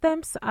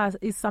Stamps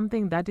is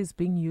something that is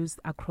being used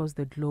across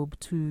the globe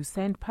to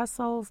send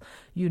parcels.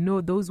 You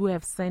know, those who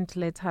have sent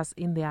letters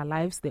in their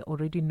lives, they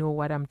already know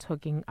what I'm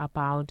talking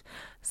about.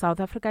 South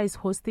Africa is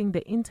hosting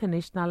the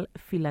International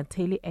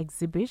Philately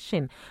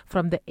exhibition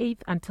from the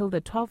 8th until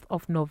the 12th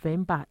of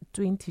November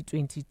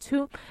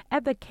 2022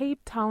 at the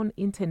Cape Town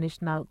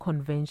International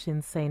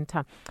Convention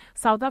Center.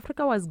 South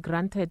Africa was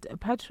granted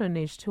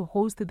patronage to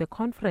host the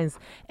conference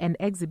and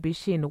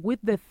exhibition with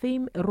the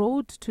theme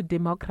Road to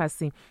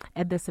Democracy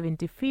at the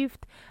 75th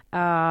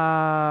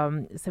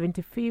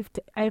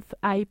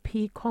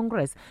FIP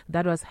Congress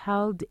that was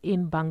held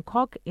in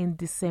Bangkok in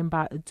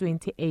December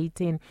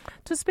 2018.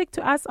 To speak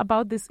to us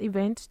about this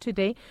event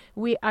today,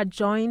 we are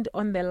joined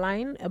on the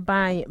line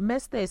by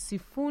Mr.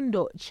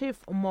 Sifundo, Chief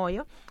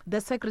Moyo,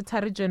 the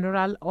Secretary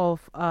General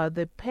of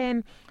the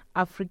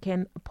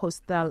Pan-African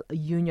Postal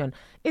Union.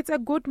 It's a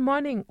good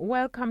morning.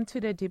 Welcome to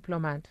the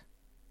Diplomat.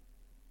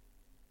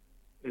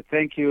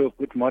 Thank you.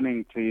 Good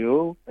morning to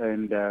you,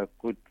 and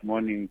good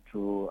morning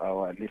to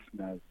our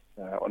listeners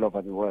all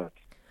over the world.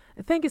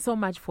 Thank you so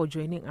much for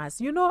joining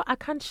us. You know, I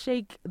can't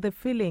shake the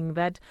feeling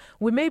that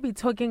we may be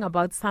talking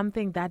about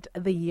something that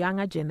the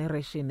younger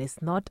generation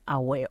is not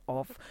aware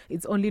of.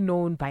 It's only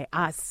known by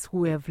us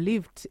who have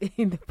lived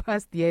in the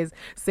past years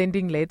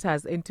sending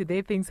letters, and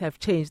today things have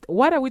changed.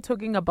 What are we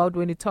talking about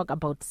when we talk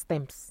about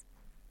stamps?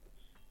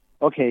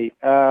 Okay.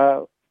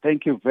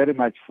 Thank you very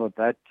much for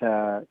that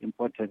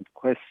important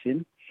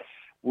question.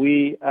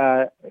 We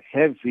are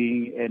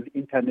having an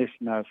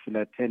international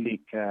philatelic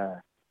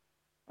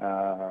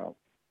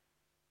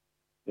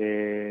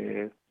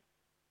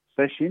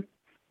session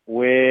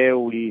where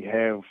we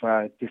have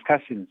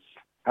discussions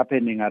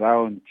happening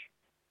around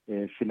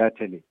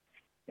philately.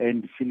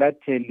 And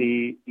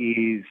philately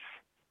is,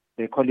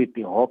 they call it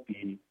the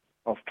hobby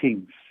of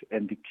kings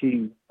and the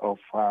king of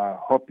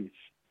hobbies.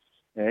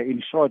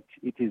 In short,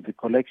 it is the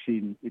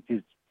collection, it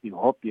is the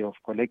hobby of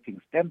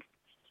collecting stamps,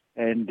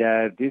 and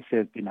this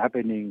has been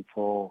happening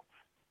for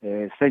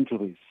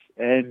centuries.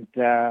 And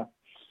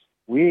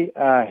we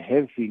are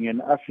having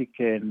an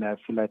African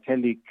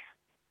philatelic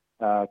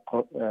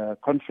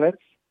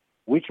conference,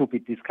 which will be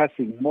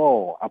discussing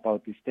more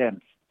about the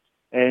stamps.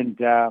 And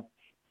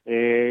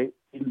in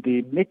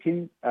the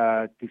meeting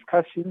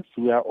discussions,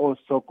 we are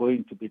also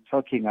going to be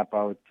talking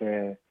about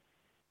the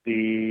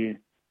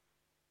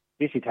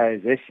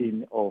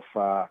digitization of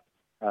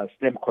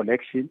stamp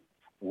collection,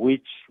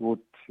 which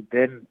would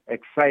then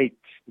excite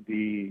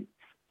the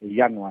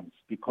young ones,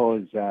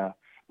 because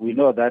we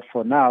know that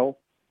for now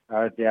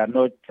they are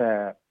not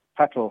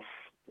part of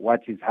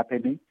what is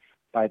happening.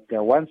 But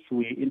once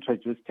we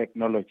introduce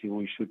technology,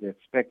 we should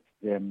expect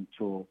them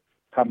to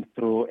come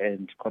through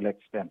and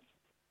collect stamps.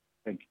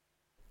 Thank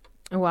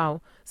you.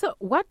 Wow. So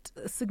what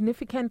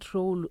significant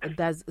role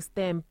does a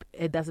stamp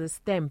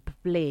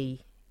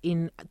play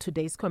in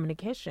today's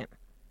communication?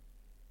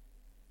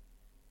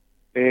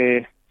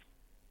 The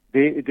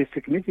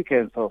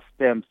significance of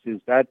stamps is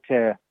that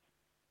a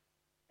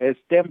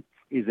stamp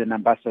is an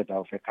ambassador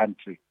of a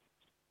country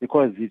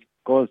because it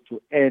goes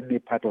to any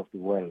part of the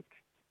world.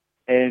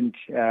 And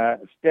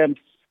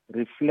stamps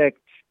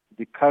reflect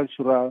the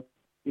cultural,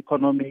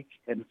 economic,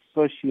 and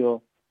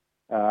social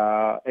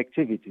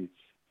activities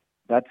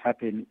that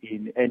happen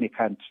in any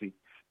country.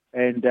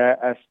 And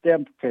a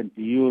stamp can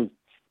be used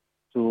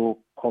to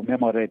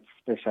commemorate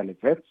special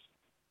events.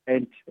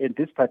 And in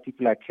this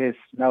particular case,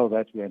 now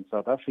that we're in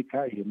South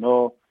Africa, you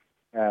know,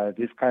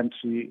 this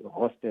country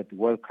hosted the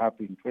World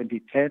Cup in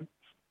 2010.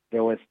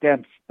 There were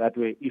stamps that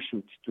were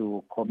issued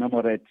to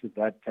commemorate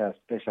that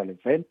special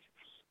event.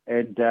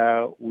 And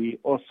we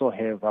also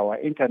have our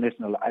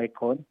international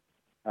icon,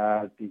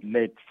 the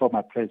late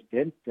former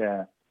president,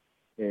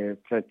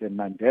 President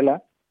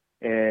Mandela.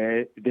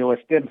 There were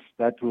stamps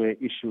that were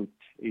issued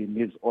in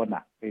his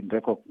honor in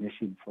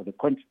recognition for the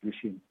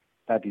contribution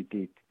that he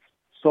did.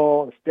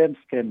 So stamps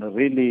can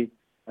really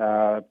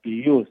be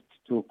used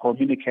to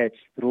communicate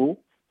through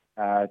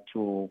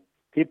to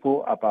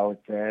people about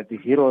the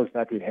heroes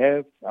that we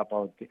have,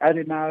 about the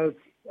animals,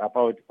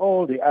 about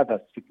all the other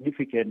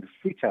significant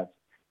features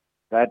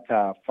that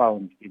are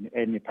found in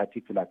any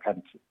particular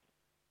country.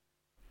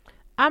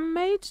 I'm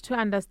made to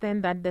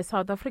understand that the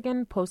South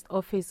African Post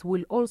Office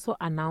will also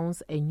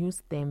announce a new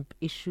stamp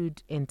issue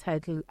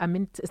entitled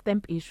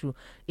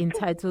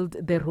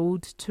The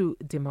Road to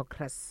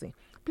Democracy.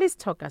 Please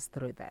talk us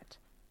through that.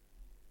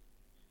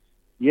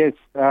 Yes,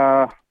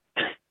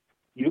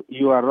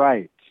 you are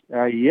right.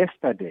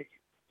 Yesterday,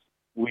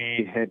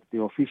 we had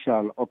the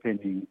official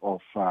opening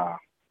of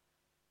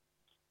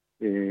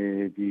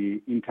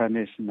the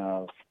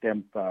International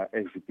Stamp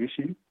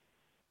Exhibition.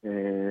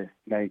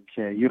 Like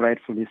you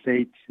rightfully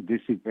said,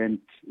 this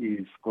event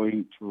is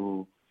going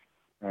to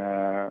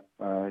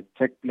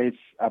take place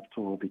up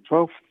to the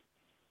 12th.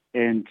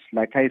 And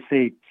like I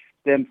said,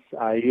 stamps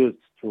are used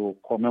to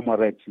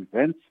commemorate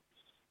events.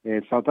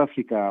 South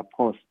Africa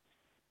Post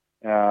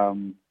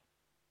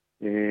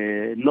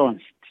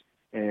launched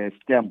a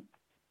stamp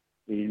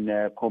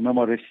in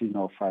commemoration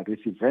of this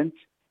event.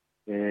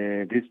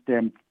 This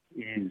stamp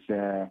is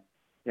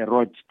a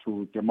Road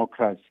to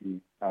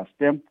Democracy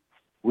stamp,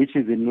 which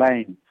is in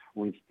line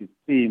with the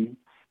theme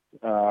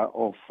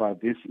of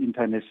this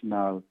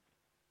international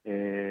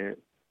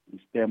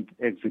stamp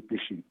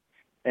exhibition.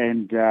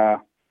 And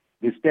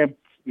the stamp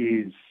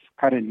is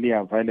currently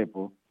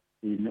available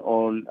in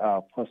all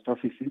post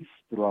offices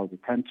throughout the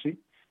country.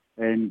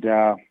 And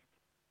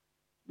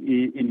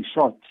in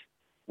short,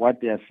 what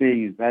they are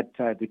saying is that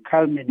the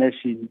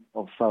culmination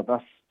of South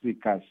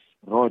Africa's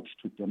road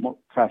to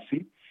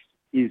democracy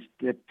is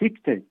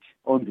depicted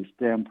on the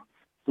stamp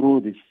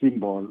through the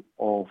symbol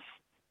of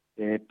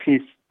a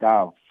peace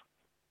dove.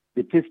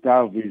 The peace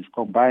dove is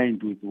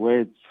combined with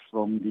words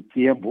from the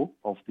preamble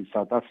of the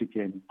South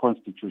African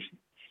Constitution.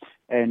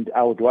 And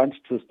I would want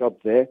to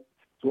stop there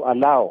to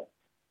allow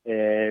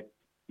the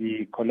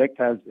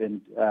collectors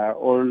and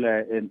all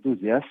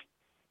enthusiasts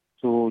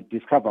to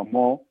discover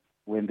more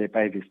when they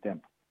buy the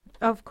stamp.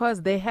 Of course,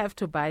 they have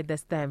to buy the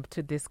stamp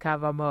to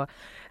discover more.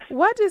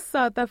 What is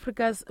South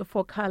Africa's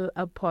focal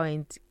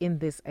point in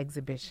this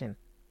exhibition?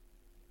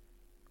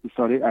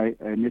 Sorry, I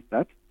missed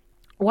that.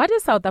 What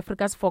is South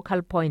Africa's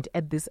focal point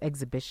at this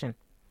exhibition?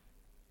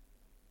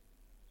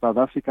 South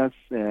Africa's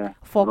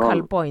focal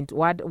role. point.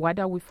 What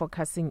are we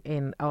focusing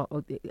in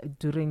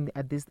during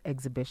this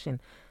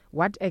exhibition?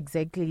 What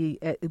exactly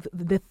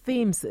the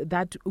themes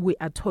that we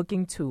are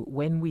talking to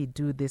when we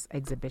do this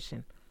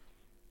exhibition?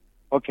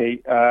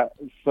 Okay,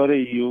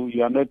 sorry,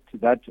 you are not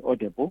that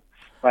audible,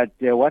 but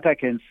what I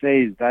can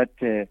say is that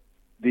the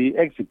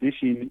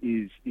exhibition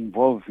is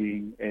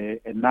involving a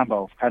number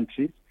of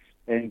countries,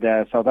 and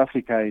South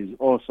Africa is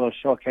also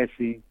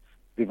showcasing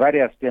the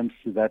various stamps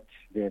that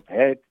they've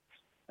had,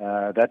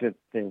 that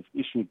they've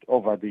issued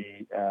over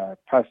the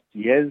past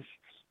years,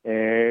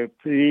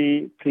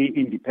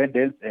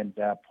 pre-independence and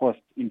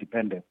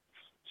post-independence.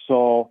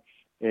 So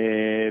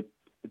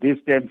these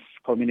stamps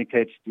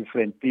communicate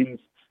different themes,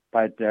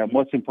 but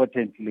most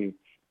importantly,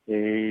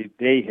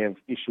 they have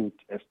issued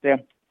a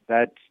stamp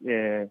that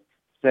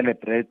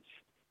celebrates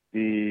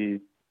the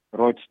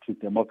road to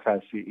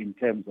democracy in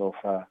terms of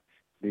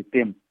the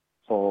theme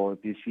for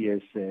this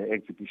year's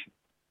exhibition.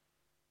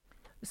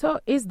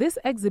 So is this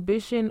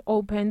exhibition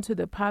open to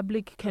the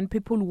public? Can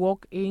people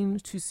walk in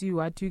to see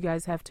what you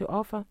guys have to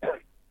offer?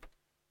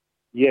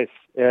 Yes,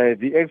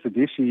 the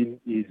exhibition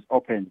is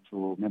open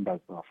to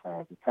members of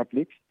the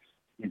public.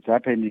 It's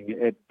happening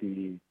at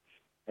the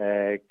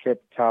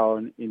Cape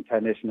Town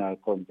International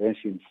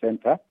Convention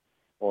Center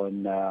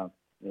on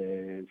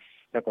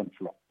second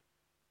floor.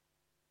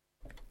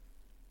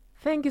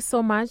 Thank you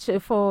so much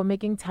for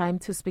making time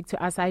to speak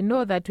to us. I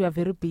know that you are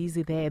very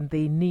busy there and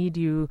they need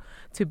you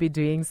to be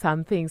doing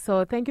something.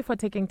 So thank you for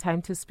taking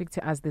time to speak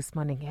to us this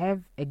morning.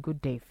 Have a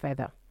good day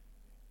further.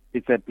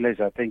 It's a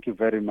pleasure. Thank you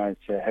very much.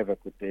 Have a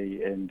good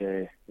day, and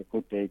a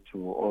good day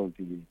to all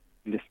the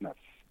listeners.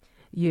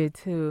 You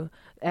too.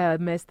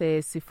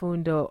 Mr.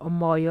 Sifundo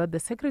Moyo, the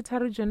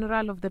Secretary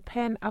General of the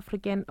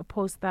Pan-African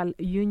Postal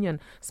Union,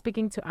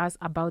 speaking to us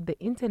about the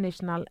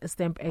International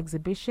Stamp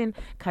Exhibition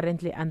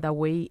currently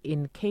underway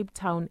in Cape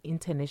Town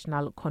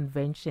International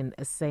Convention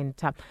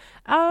Center.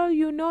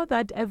 You know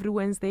that every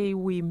Wednesday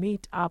we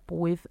meet up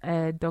with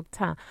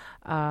Dr.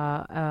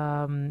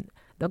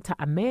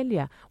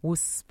 Amelia, who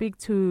speak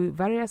to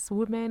various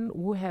women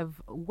who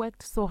have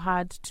worked so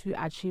hard to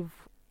achieve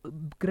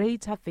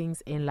greater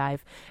things in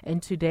life,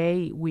 and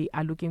today we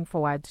are looking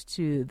forward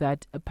to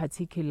that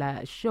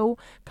particular show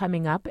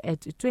coming up at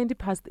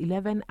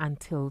 11:20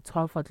 until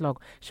 12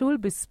 o'clock. She will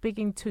be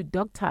speaking to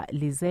Dr.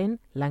 Lizen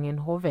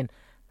Langenhoven.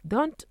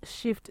 Don't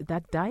shift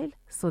that dial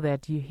so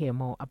that you hear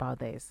more about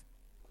this.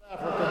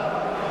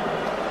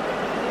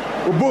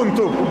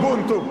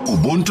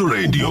 Ubuntu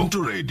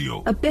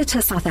Radio. A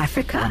better South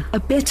Africa, a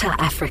better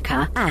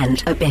Africa,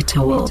 and a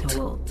better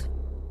world.